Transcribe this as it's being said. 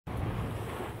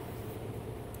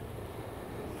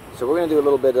So we're going to do a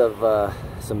little bit of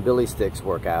some BillyStix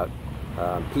workout,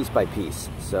 piece by piece.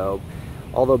 So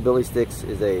although BillyStix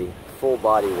is a full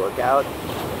body workout,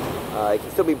 it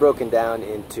can still be broken down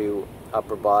into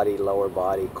upper body, lower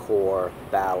body, core,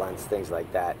 balance, things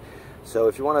like that. So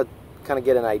if you want to kind of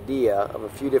get an idea of a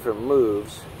few different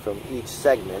moves from each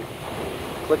segment,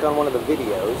 click on one of the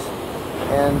videos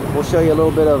and we'll show you a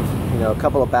little bit of, a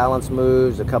couple of balance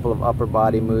moves, a couple of upper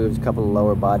body moves, a couple of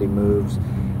lower body moves,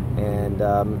 and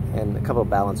a couple of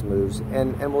balance moves,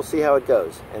 and we'll see how it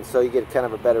goes. And so you get kind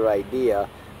of a better idea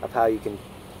of how you can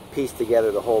piece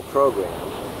together the whole program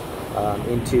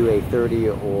into a 30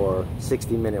 or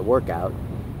 60-minute workout.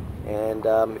 And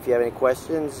if you have any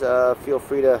questions, feel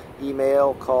free to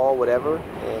email, call, whatever,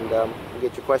 and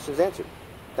get your questions answered.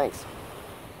 Thanks.